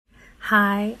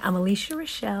Hi, I'm Alicia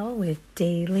Rochelle with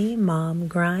Daily Mom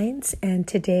Grinds, and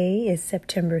today is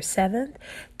September 7th,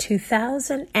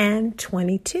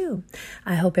 2022.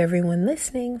 I hope everyone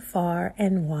listening far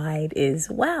and wide is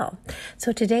well.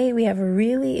 So today we have a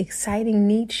really exciting,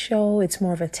 neat show. It's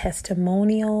more of a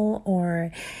testimonial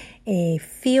or a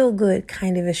feel-good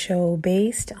kind of a show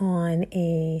based on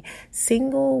a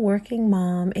single working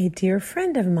mom, a dear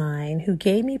friend of mine who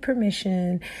gave me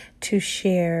permission to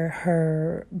share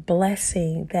her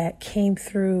blessing that came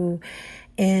through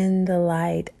in the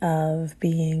light of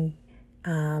being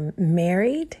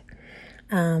married,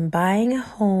 buying a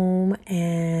home,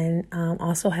 and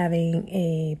also having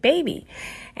a baby.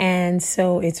 And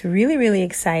so it's really, really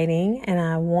exciting. And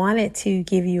I wanted to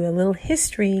give you a little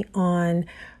history on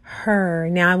her.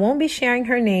 Now, I won't be sharing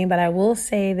her name, but I will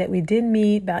say that we did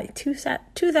meet about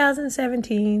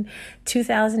 2017,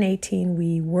 2018.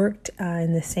 We worked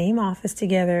in the same office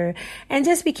together and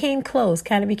just became close,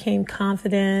 kind of became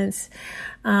confidants.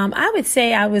 I would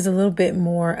say I was a little bit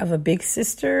more of a big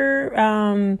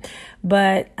sister,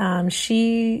 but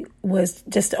she was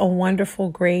just a wonderful,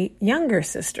 great younger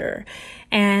sister.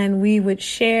 And we would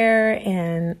share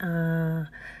and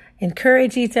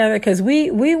encourage each other, because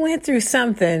we went through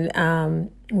something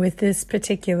with this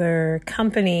particular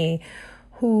company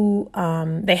who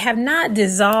they have not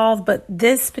dissolved, but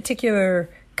this particular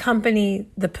company,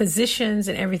 the positions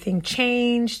and everything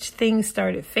changed. Things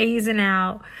started phasing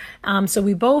out. So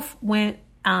we both went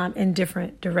in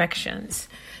different directions.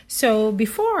 So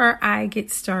before I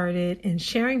get started in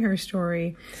sharing her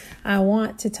story, I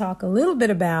want to talk a little bit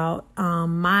about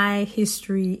my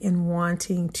history in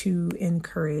wanting to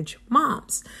encourage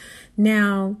moms.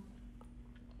 Now,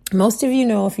 most of you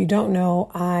know, if you don't know,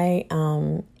 I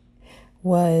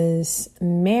was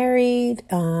married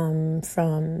from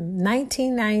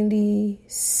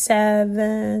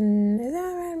 1997. Is that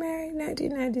right? Married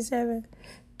 1997?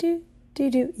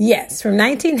 Yes, from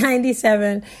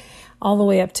 1997 all the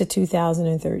way up to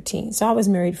 2013. So I was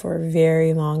married for a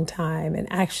very long time and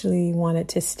actually wanted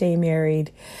to stay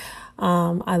married.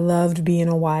 I loved being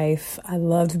a wife. I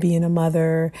loved being a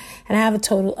mother. And I have a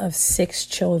total of 6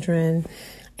 children.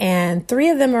 And 3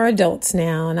 of them are adults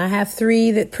now. And I have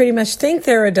 3 that pretty much think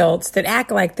they're adults, that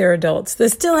act like they're adults, that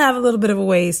still have a little bit of a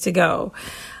ways to go.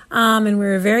 And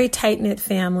we're a very tight-knit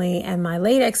family. And my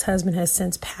late ex-husband has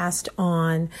since passed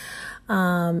on.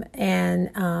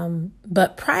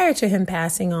 But prior to him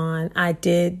passing on, I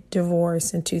did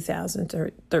divorce in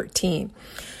 2013.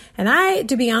 And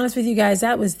to be honest with you guys,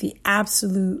 that was the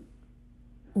absolute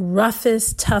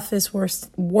roughest, toughest,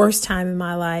 worst time in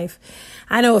my life.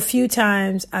 I know a few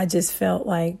times I just felt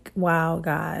like, wow,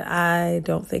 God, I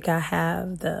don't think I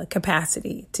have the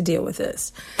capacity to deal with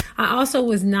this. I also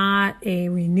was not a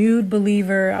renewed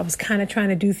believer. I was kind of trying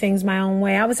to do things my own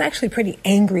way. I was actually pretty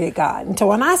angry at God. And so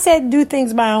when I said do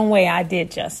things my own way, I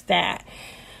did just that.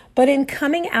 But in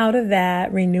coming out of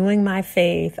that, renewing my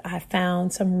faith, I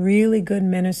found some really good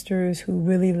ministers who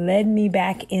really led me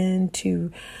back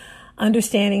into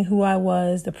understanding who I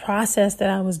was, the process that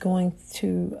I was going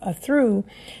through,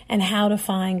 and how to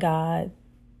find God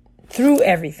through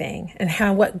everything, and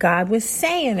what God was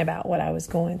saying about what I was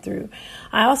going through.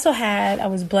 I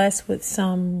was blessed with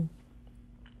some,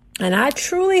 and I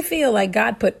truly feel like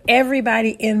God put everybody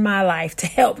in my life to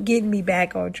help get me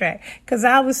back on track, because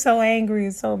I was so angry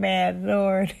and so mad,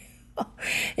 Lord.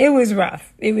 It was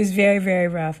rough. It was very, very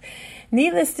rough.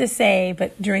 Needless to say,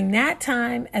 but during that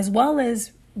time, as well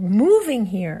as moving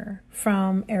here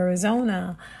from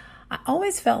Arizona, I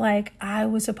always felt like I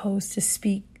was supposed to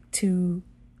speak to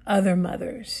other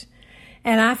mothers.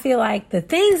 And I feel like the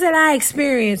things that I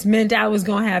experienced meant I was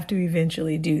going to have to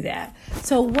eventually do that.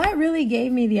 So what really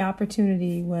gave me the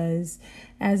opportunity was,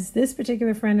 as this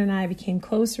particular friend and I became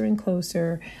closer and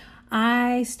closer,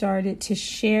 I started to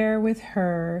share with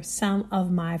her some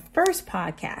of my first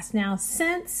podcasts. Now,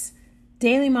 since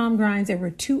Daily Mom Grinds, there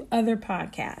were 2 other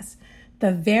podcasts.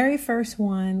 The very first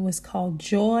one was called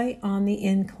Joy on the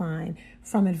Incline,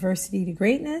 From Adversity to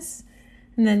Greatness.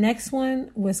 And the next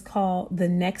one was called The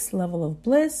Next Level of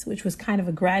Bliss, which was kind of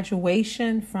a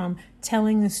graduation from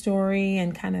telling the story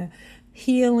and kind of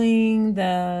healing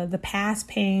the past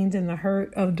pains and the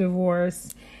hurt of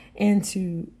divorce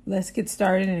into let's get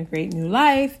started in a great new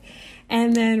life.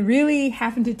 And then really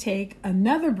having to take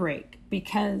another break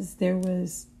because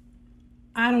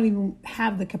I don't even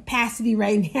have the capacity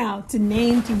right now to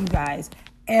name to you guys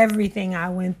everything I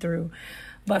went through.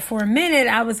 But for a minute,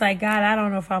 I was like, God, I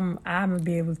don't know if I'm going to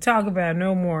be able to talk about it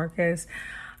no more, because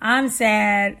I'm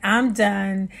sad. I'm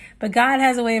done. But God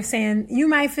has a way of saying, you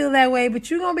might feel that way,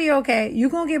 but you're going to be okay. You're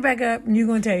going to get back up and you're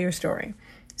going to tell your story.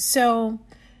 So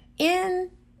In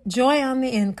Joy on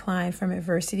the Incline, From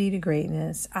Adversity to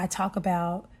Greatness, I talk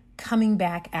about coming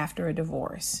back after a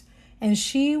divorce. And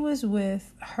she was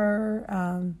with her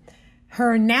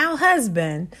now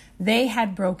husband. They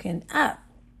had broken up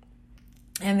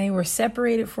and they were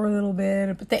separated for a little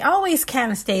bit, but they always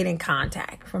kind of stayed in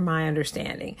contact, from my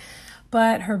understanding.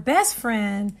 But her best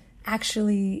friend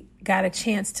actually got a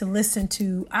chance to listen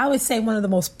to, I would say, one of the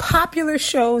most popular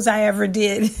shows I ever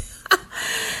did.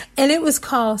 And it was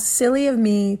called Silly of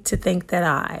Me to Think That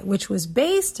I, which was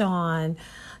based on,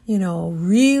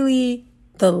 really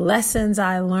the lessons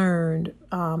I learned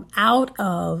out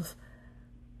of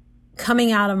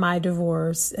coming out of my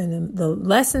divorce, and the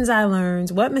lessons I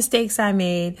learned, what mistakes I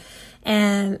made,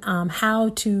 and how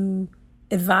to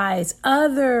advise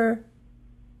other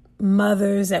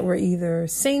mothers that were either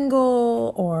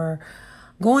single or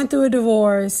going through a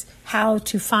divorce, how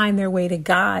to find their way to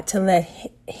God, to let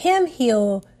Him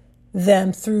heal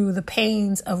them through the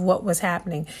pains of what was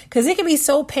happening. Because it can be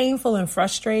so painful and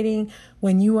frustrating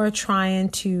when you are trying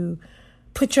to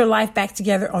put your life back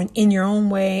together in your own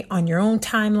way, on your own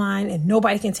timeline, and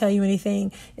nobody can tell you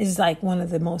anything. It's like one of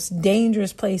the most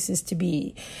dangerous places to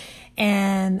be.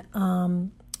 And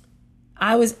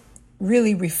I was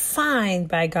really refined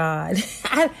by God.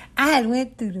 I had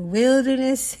went through the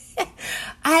wilderness.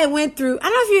 I don't know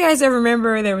if you guys ever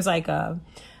remember, there was like a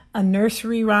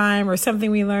nursery rhyme or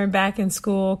something we learned back in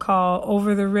school called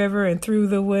Over the River and Through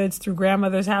the Woods, Through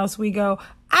Grandmother's House We Go.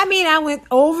 I went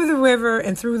over the river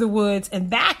and through the woods and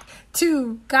back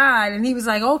to God. And He was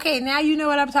like, okay, now you know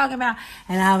what I'm talking about.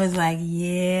 And I was like,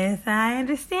 yes, I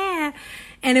understand.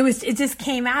 And it just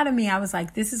came out of me. I was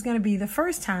like, this is going to be the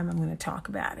first time I'm going to talk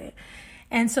about it.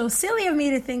 And so silly of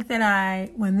me to think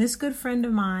that when this good friend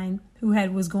of mine who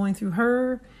was going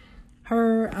through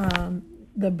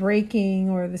the breaking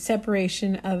or the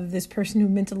separation of this person who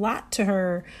meant a lot to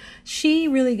her, she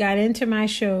really got into my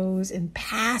shows and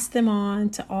passed them on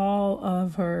to all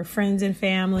of her friends and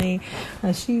family.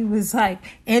 She was like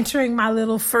entering my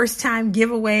little first time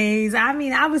giveaways.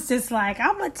 I was just like,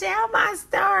 I'm going to tell my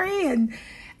story.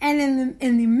 And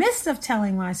in the midst of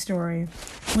telling my story,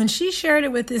 when she shared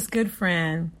it with this good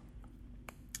friend,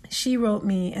 she wrote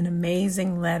me an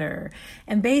amazing letter.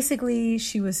 And basically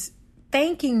she was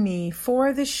thanking me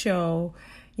for the show.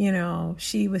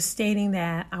 She was stating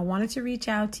that I wanted to reach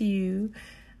out to you,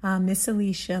 Miss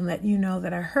Alicia, and let you know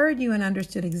that I heard you and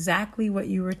understood exactly what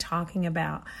you were talking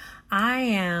about. I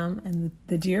am, and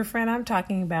the dear friend I'm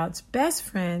talking about's best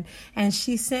friend, and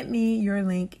she sent me your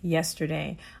link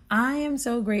yesterday. I am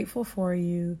so grateful for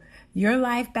you. Your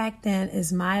life back then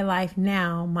is my life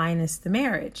now, minus the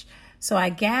marriage. So I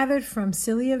gathered from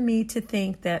silly of me to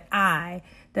think that I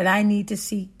need to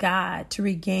seek God to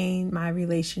regain my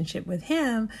relationship with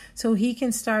Him so He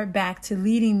can start back to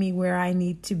leading me where I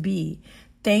need to be.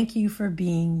 Thank you for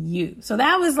being you. So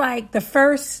that was like the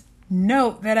first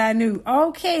note that I knew.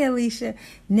 Okay, Alicia,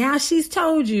 now she's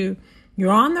told you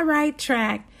you're on the right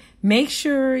track. Make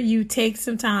sure you take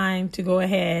some time to go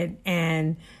ahead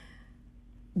and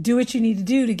do what you need to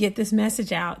do to get this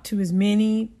message out to as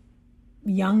many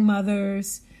young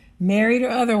mothers, married or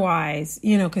otherwise,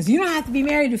 because you don't have to be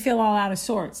married to feel all out of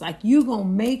sorts. Like, you gonna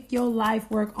make your life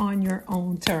work on your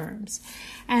own terms.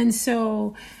 And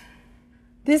so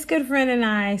this good friend and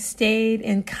I stayed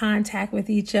in contact with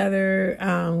each other.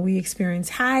 We experienced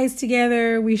highs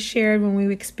together. We shared when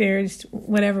we experienced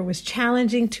whatever was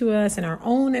challenging to us and our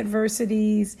own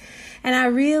adversities. And I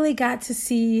really got to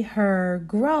see her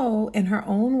grow in her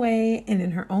own way and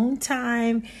in her own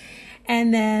time.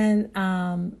 And then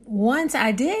once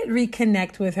I did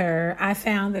reconnect with her, I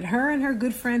found that her and her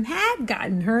good friend had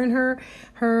gotten, her and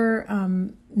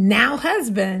her now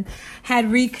husband had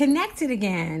reconnected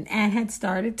again and had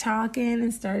started talking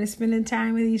and started spending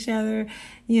time with each other,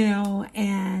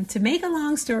 and to make a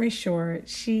long story short,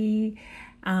 she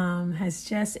has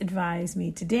just advised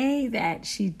me today that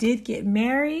she did get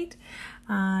married.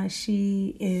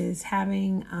 She is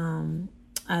having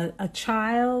a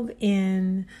child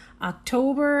in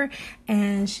October,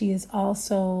 and she is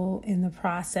also in the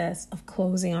process of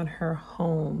closing on her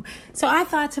home. So I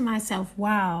thought to myself,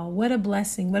 wow, what a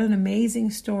blessing, what an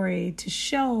amazing story to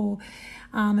show.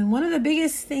 And one of the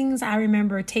biggest things I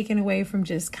remember taking away from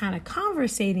just kind of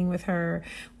conversating with her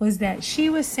was that she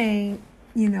was saying,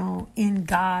 in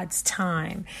God's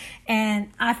time.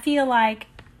 And I feel like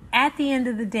at the end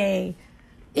of the day,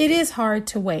 it is hard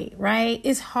to wait, right?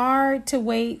 It's hard to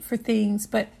wait for things,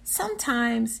 but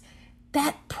sometimes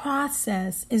that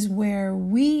process is where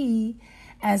we,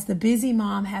 as the busy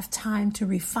mom, have time to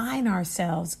refine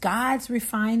ourselves. God's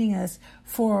refining us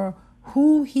for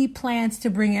who he plans to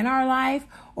bring in our life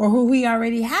or who he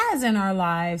already has in our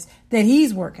lives that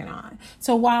he's working on.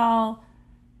 So while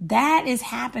that is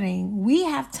happening, we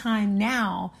have time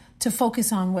now to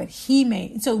focus on what he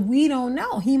made. So we don't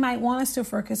know. He might want us to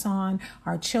focus on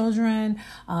our children,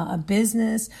 a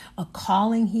business, a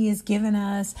calling he has given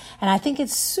us. And I think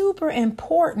it's super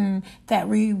important that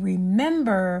we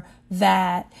remember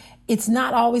that it's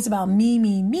not always about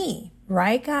me.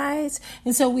 Right, guys?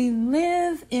 And so we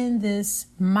live in this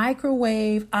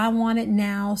microwave, I want it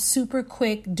now, super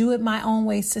quick, do it my own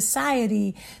way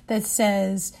society that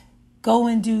says, go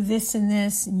and do this and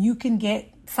this. And you can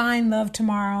find love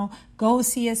tomorrow. Go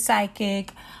see a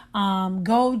psychic.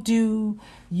 You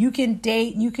can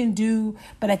date, you can do.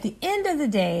 But at the end of the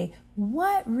day,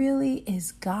 what really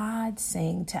is God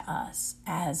saying to us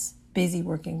as busy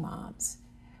working moms?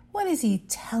 What is he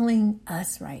telling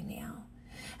us right now?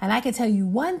 And I can tell you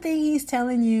one thing he's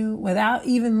telling you without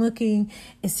even looking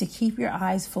is to keep your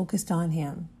eyes focused on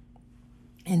him.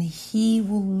 And he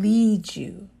will lead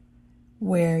you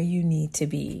where you need to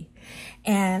be.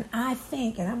 And I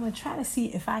think, and I'm going to try to see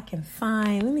if I can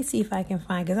find,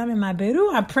 because I'm in my bed.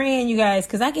 Ooh, I'm praying, you guys,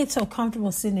 because I get so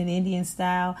comfortable sitting in Indian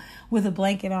style with a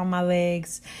blanket on my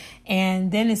legs.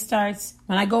 And then it starts,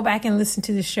 when I go back and listen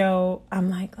to the show, I'm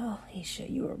like, oh,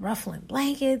 Alicia, you were ruffling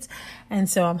blankets. And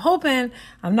so I'm hoping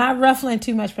I'm not ruffling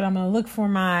too much, but I'm going to look for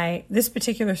this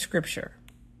particular scripture.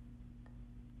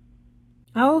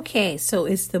 Okay, so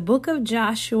it's the book of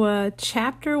Joshua,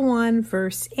 chapter 1,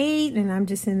 verse 8, and I'm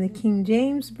just in the King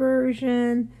James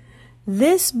Version.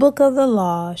 This book of the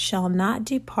law shall not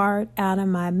depart out of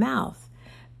my mouth,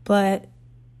 but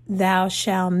thou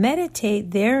shalt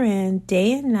meditate therein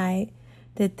day and night,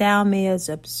 that thou mayest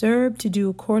observe to do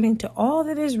according to all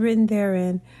that is written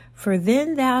therein. For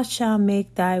then thou shalt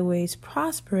make thy ways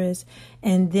prosperous,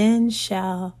 and then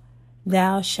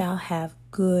thou shalt have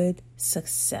good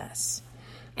success.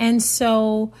 And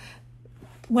so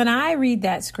when I read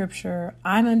that scripture,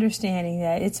 I'm understanding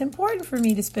that it's important for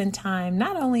me to spend time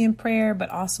not only in prayer, but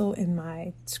also in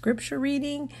my scripture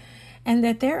reading, and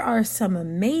that there are some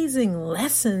amazing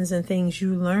lessons and things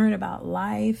you learn about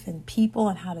life and people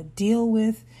and how to deal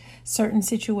with certain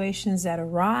situations that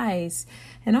arise.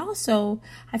 And also,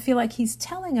 I feel like he's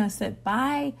telling us that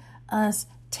by us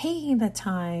taking the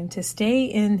time to stay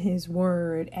in his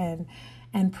word and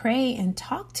pray and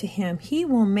talk to him, he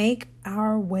will make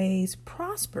our ways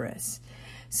prosperous.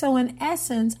 So in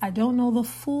essence, I don't know the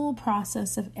full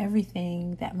process of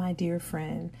everything that my dear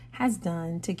friend has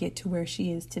done to get to where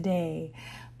she is today.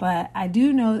 But I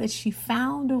do know that she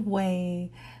found a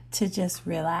way to just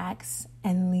relax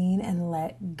and lean and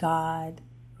let God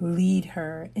lead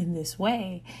her in this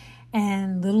way.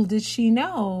 And little did she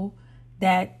know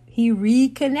that he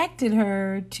reconnected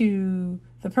her to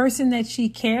the person that she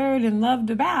cared and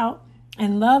loved about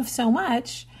and loved so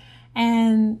much.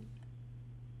 And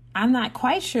I'm not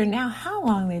quite sure now how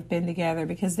long they've been together,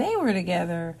 because they were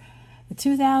together in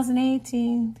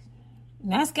 2018.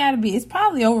 That's got to be, it's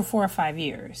probably over 4 or 5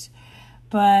 years.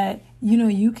 But,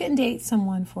 you can date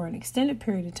someone for an extended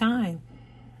period of time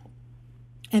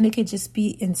and it could just be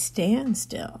in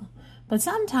standstill. But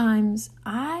sometimes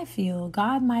I feel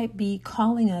God might be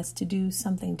calling us to do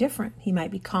something different. He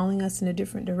might be calling us in a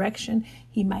different direction.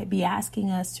 He might be asking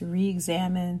us to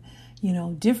re-examine,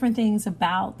 different things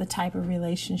about the type of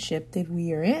relationship that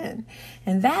we are in.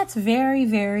 And that's very,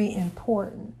 very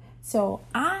important. So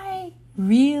I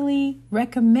really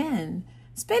recommend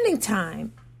spending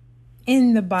time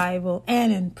in the Bible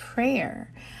and in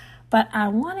prayer. But I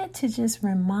wanted to just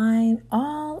remind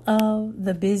all of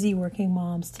the busy working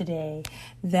moms today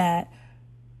that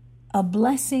a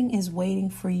blessing is waiting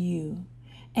for you.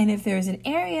 And if there's an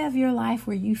area of your life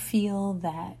where you feel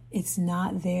that it's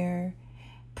not there,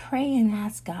 pray and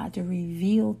ask God to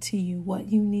reveal to you what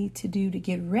you need to do to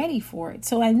get ready for it.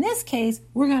 So in this case,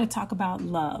 we're going to talk about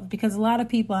love, because a lot of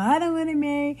people, I don't want to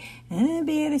marry, I don't want to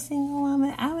be a single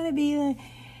woman, I want to be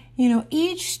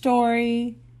each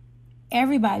story.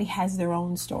 Everybody has their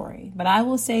own story. But I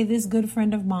will say this good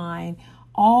friend of mine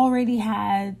already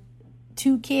had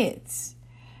 2 kids.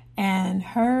 And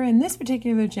her and this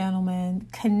particular gentleman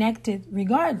connected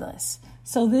regardless.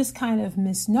 So this kind of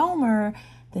misnomer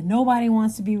that nobody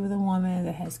wants to be with a woman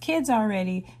that has kids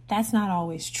already, that's not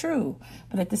always true.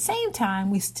 But at the same time,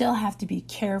 we still have to be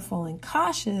careful and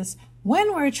cautious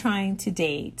when we're trying to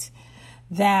date,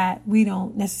 that we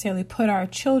don't necessarily put our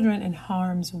children in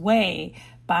harm's way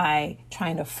by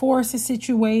trying to force a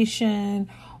situation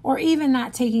or even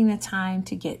not taking the time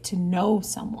to get to know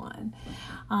someone.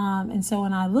 And so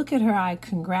when I look at her, I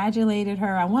congratulated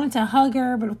her. I wanted to hug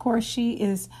her, but of course she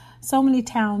is so many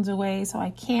towns away, so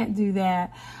I can't do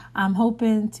that. I'm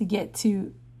hoping to get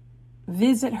to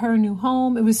visit her new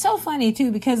home. It was so funny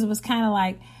too, because it was kind of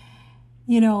like,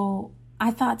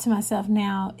 I thought to myself,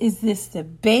 now, is this the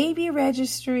baby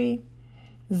registry,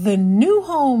 the new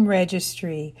home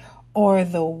registry, or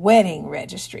the wedding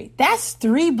registry? That's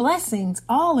 3 blessings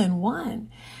all in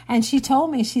one. And she told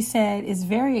me, she said, it's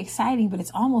very exciting, but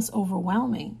it's almost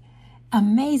overwhelming.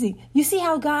 Amazing. You see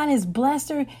how God has blessed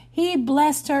her? He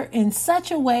blessed her in such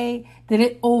a way that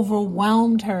it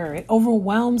overwhelmed her. It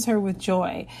overwhelms her with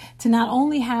joy to not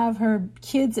only have her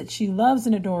kids that she loves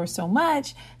and adores so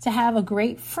much, to have a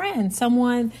great friend,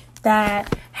 someone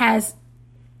that has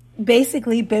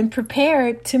basically been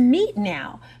prepared to meet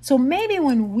now. So maybe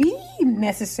when we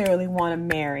necessarily want to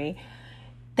marry,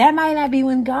 that might not be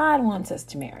when God wants us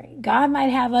to marry. God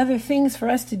might have other things for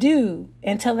us to do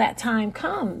until that time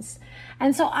comes.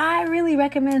 And so I really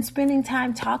recommend spending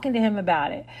time talking to him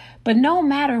about it. But no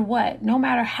matter what, no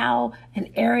matter how an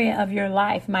area of your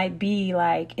life might be,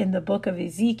 like in the book of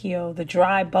Ezekiel, the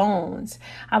dry bones.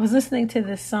 I was listening to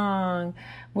this song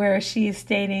where she is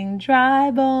stating,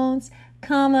 dry bones,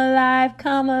 come alive,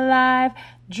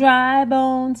 dry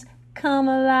bones, come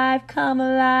alive, come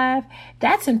alive.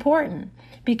 That's important.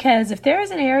 Because if there is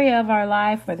an area of our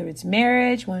life, whether it's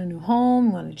marriage, want a new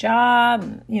home, want a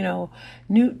job,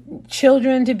 new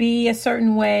children to be a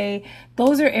certain way,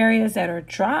 those are areas that are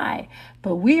dry.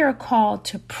 But we are called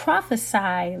to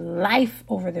prophesy life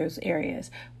over those areas.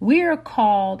 We are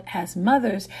called as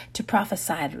mothers to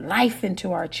prophesy life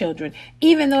into our children,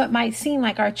 even though it might seem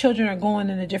like our children are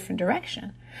going in a different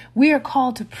direction. We are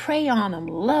called to pray on them,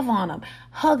 love on them,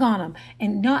 hug on them,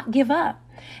 and not give up.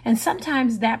 And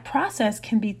sometimes that process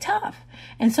can be tough.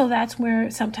 And so that's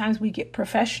where sometimes we get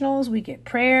professionals, we get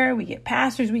prayer, we get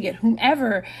pastors, we get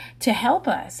whomever to help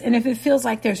us. And if it feels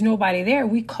like there's nobody there,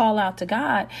 we call out to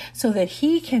God so that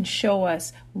he can show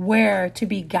us where to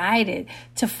be guided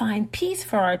to find peace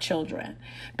for our children.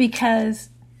 Because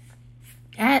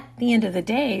at the end of the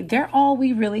day, they're all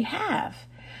we really have.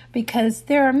 Because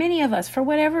there are many of us, for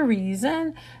whatever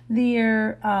reason,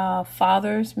 their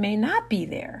fathers may not be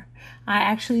there. I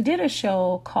actually did a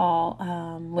show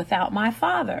called Without My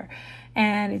Father,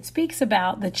 and it speaks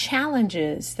about the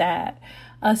challenges that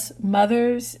us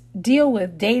mothers deal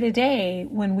with day to day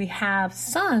when we have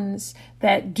sons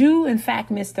that do in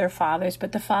fact miss their fathers,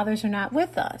 but the fathers are not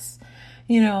with us.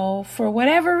 For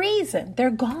whatever reason,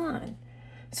 they're gone.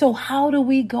 So how do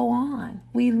we go on?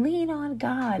 We lean on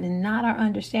God and not our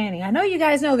understanding. I know you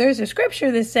guys know there's a scripture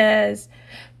that says,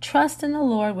 trust in the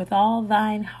Lord with all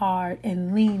thine heart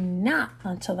and lean not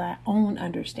unto thy own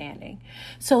understanding.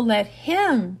 So let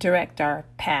him direct our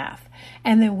path.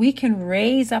 And then we can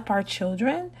raise up our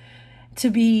children to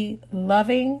be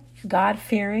loving,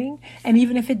 God-fearing. And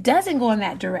even if it doesn't go in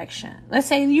that direction, let's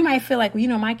say you might feel like,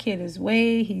 my kid is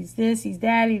he's this, he's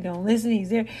that, he don't listen, he's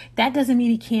there. That doesn't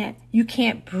mean you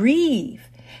can't breathe.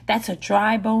 That's a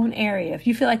dry bone area. If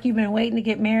you feel like you've been waiting to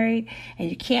get married and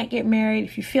you can't get married,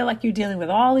 if you feel like you're dealing with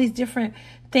all these different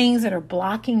things that are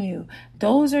blocking you,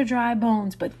 those are dry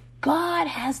bones. But God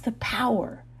has the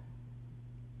power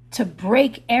to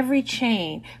break every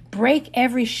chain, break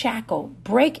every shackle,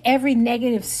 break every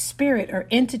negative spirit or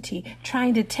entity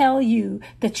trying to tell you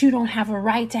that you don't have a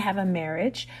right to have a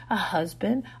marriage, a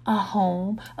husband, a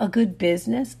home, a good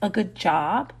business, a good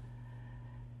job.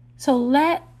 So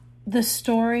let the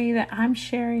story that I'm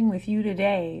sharing with you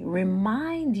today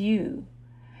remind you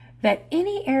that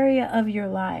any area of your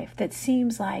life that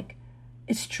seems like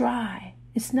it's dry,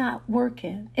 it's not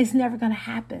working, it's never going to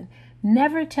happen,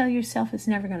 never tell yourself it's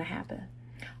never going to happen.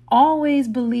 Always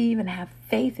believe and have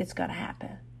faith it's going to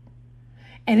happen.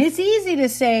 And it's easy to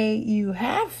say you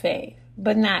have faith,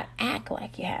 but not act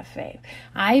like you have faith.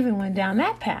 I even went down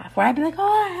that path where I'd be like,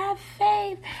 I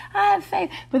have faith.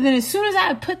 But then as soon as I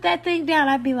would put that thing down,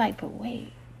 I'd be like, but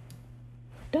wait,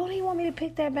 don't he want me to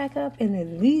pick that back up and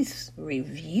at least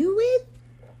review it?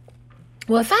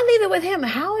 Well, if I leave it with him,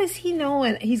 how is he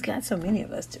knowing he's got so many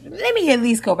of us to do? Let me at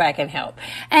least go back and help.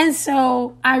 And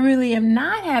so I really am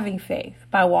not having faith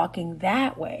by walking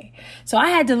that way. So I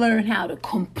had to learn how to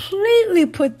completely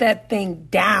put that thing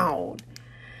down.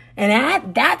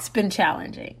 And that's been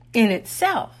challenging in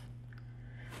itself.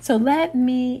 So let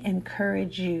me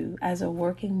encourage you as a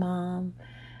working mom,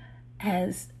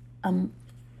 as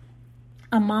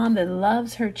a mom that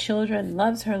loves her children,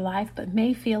 loves her life, but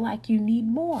may feel like you need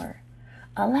more.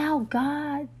 Allow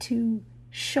God to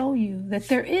show you that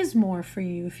there is more for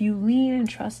you if you lean and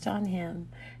trust on him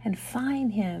and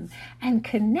find him and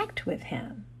connect with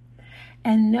him.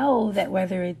 And know that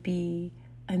whether it be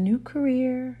a new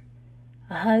career,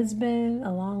 a husband,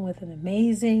 along with an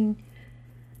amazing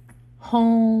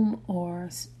home, or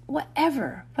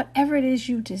whatever it is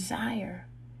you desire,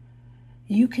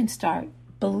 you can start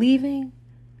believing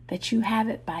that you have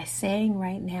it by saying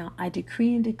right now, I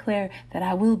decree and declare that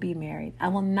I will be married. I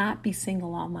will not be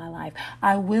single all my life.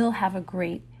 I will have a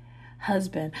great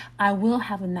husband. I will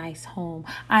have a nice home.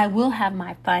 I will have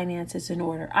my finances in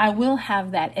order. I will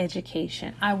have that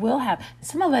education.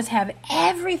 Some of us have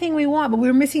everything we want, but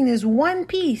we're missing this one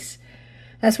piece.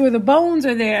 That's where the bones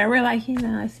are there. We're like,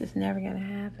 it's just never going to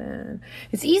happen.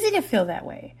 It's easy to feel that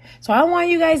way. So I want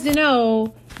you guys to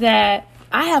know that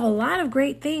I have a lot of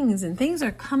great things, and things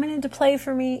are coming into play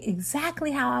for me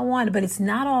exactly how I want it, but it's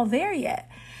not all there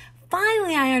yet.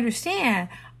 Finally, I understand.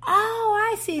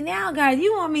 Oh, I see now, God,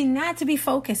 you want me not to be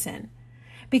focusing,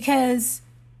 because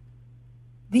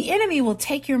the enemy will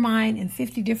take your mind in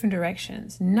 50 different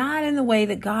directions, not in the way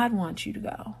that God wants you to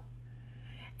go.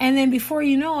 And then before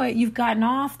you know it, you've gotten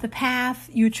off the path.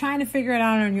 You're trying to figure it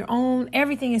out on your own.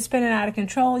 Everything is spinning out of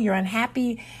control. You're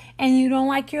unhappy and you don't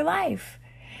like your life.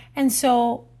 And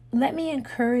so let me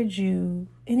encourage you,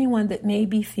 anyone that may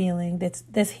be feeling,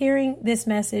 that's hearing this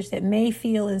message, that may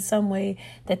feel in some way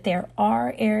that there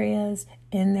are areas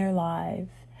in their life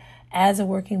as a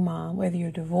working mom, whether you're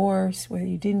divorced, whether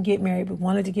you didn't get married but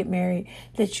wanted to get married,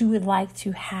 that you would like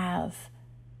to have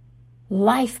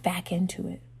life back into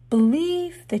it.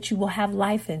 Believe that you will have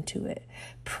life into it.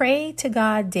 Pray to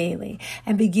God daily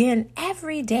and begin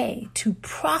every day to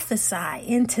prophesy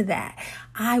into that.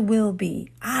 I will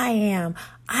be, I am,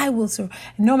 I will serve,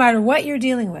 no matter what you're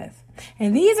dealing with.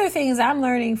 And these are things I'm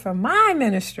learning from my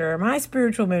minister, my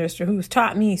spiritual minister, who's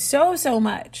taught me so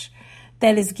much,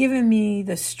 that has given me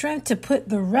the strength to put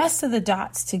the rest of the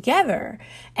dots together.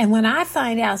 And when I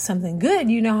find out something good,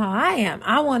 you know how I am.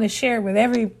 I want to share it with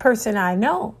every person I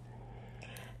know.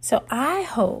 So I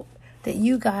hope that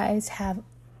you guys have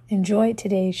enjoyed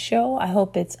today's show. I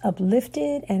hope it's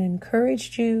uplifted and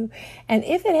encouraged you. And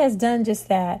if it has done just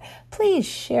that, please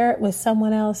share it with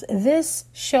someone else. This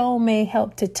show may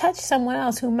help to touch someone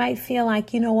else who might feel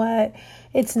like, you know what,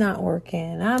 it's not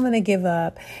working. I'm going to give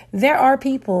up. There are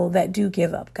people that do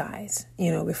give up, guys.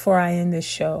 Before I end this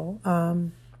show,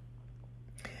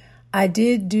 I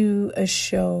did do a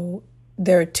show.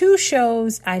 There are 2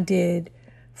 shows I did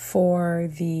for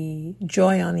the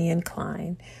Joy on the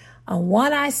Incline.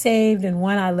 One I saved and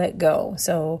one I let go.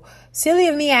 So silly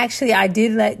of me, actually, I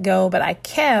did let go, but I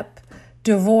kept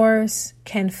divorce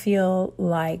can feel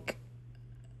like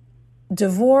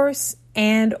divorce,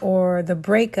 and or the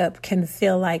breakup can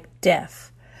feel like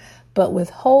death. But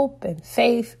with hope and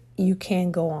faith, you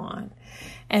can go on.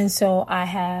 And so I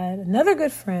had another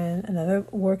good friend, another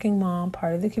working mom,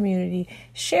 part of the community,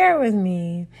 share with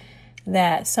me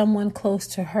that someone close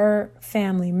to her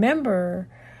family member,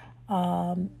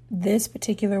 this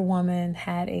particular woman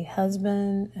had a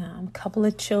husband, a couple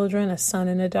of children, a son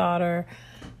and a daughter,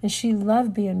 and she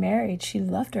loved being married. She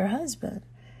loved her husband.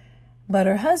 But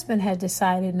her husband had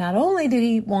decided not only did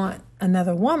he want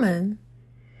another woman,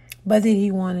 but that he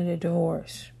wanted a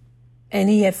divorce. And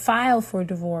he had filed for a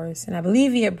divorce, and I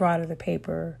believe he had brought her the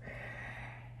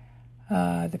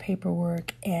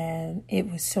paperwork, and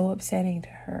it was so upsetting to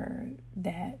her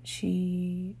that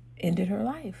she ended her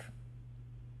life.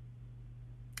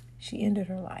 She ended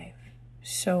her life.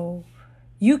 So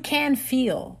you can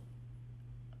feel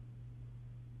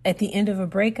at the end of a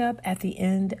breakup, at the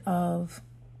end of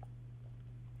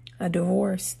a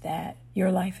divorce, that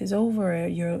your life is over.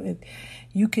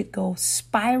 You could go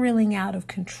spiraling out of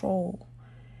control.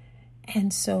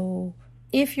 And so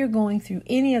if you're going through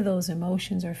any of those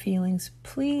emotions or feelings,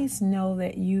 please know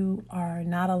that you are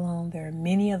not alone. There are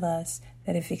many of us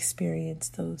that have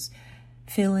experienced those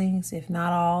feelings, if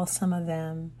not all, some of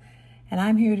them. And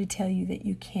I'm here to tell you that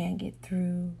you can get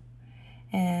through,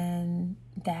 and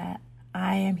that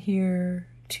I am here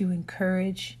to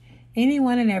encourage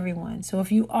anyone and everyone. So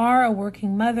if you are a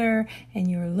working mother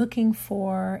and you're looking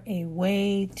for a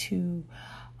way to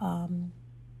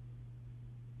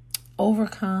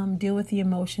overcome, deal with the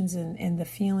emotions and the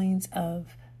feelings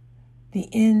of the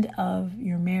end of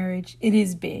your marriage, it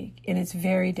is big and it's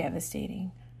very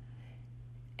devastating.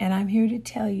 And I'm here to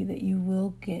tell you that you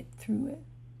will get through it.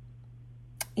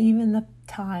 Even the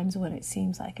times when it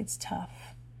seems like it's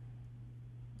tough,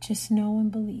 just know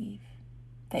and believe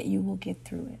that you will get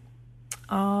through it.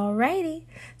 Alrighty.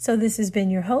 So this has been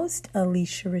your host,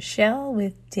 Alicia Rochelle,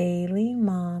 with Daily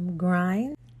Mom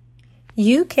Grind.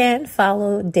 You can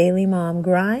follow Daily Mom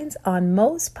Grinds on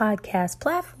most podcast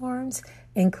platforms,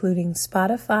 including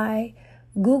Spotify,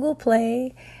 Google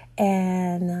Play,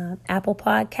 and Apple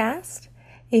Podcast.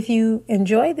 If you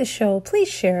enjoyed the show, please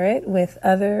share it with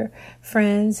other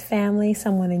friends, family,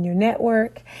 someone in your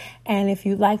network. And if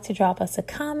you'd like to drop us a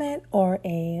comment or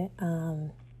a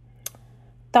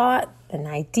thought, an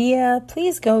idea,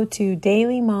 please go to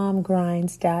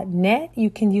dailymomgrinds.net. You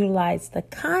can utilize the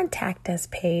contact us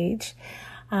page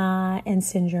and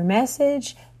send your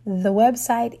message. The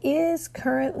website is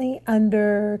currently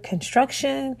under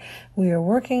construction. We are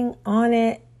working on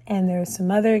it, and there's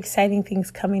some other exciting things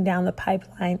coming down the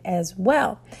pipeline as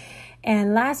well.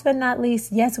 And last but not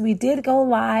least, yes, we did go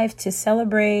live to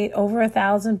celebrate over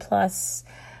 1,000 plus,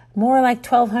 more like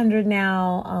 1,200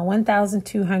 now,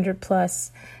 1,200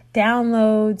 plus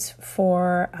downloads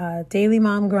for Daily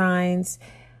Mom Grinds.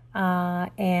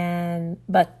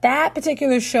 But that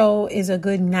particular show is a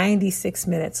good 96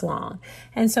 minutes long.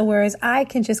 And so whereas I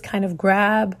can just kind of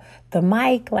grab the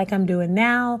mic like I'm doing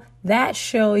now, that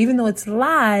show, even though it's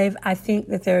live, I think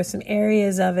that there are some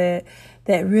areas of it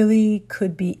that really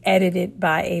could be edited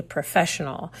by a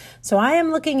professional. So I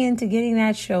am looking into getting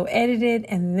that show edited,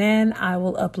 and then I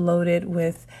will upload it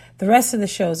with the rest of the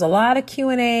shows. A lot of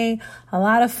Q&A, a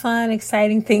lot of fun,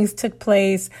 exciting things took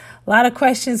place, a lot of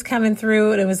questions coming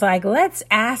through, and it was like, let's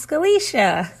ask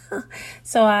Alicia.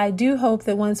 So I do hope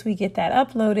that once we get that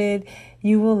uploaded,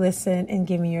 you will listen and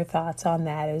give me your thoughts on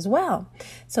that as well.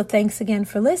 So thanks again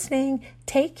for listening.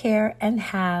 Take care and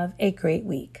have a great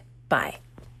week. Bye.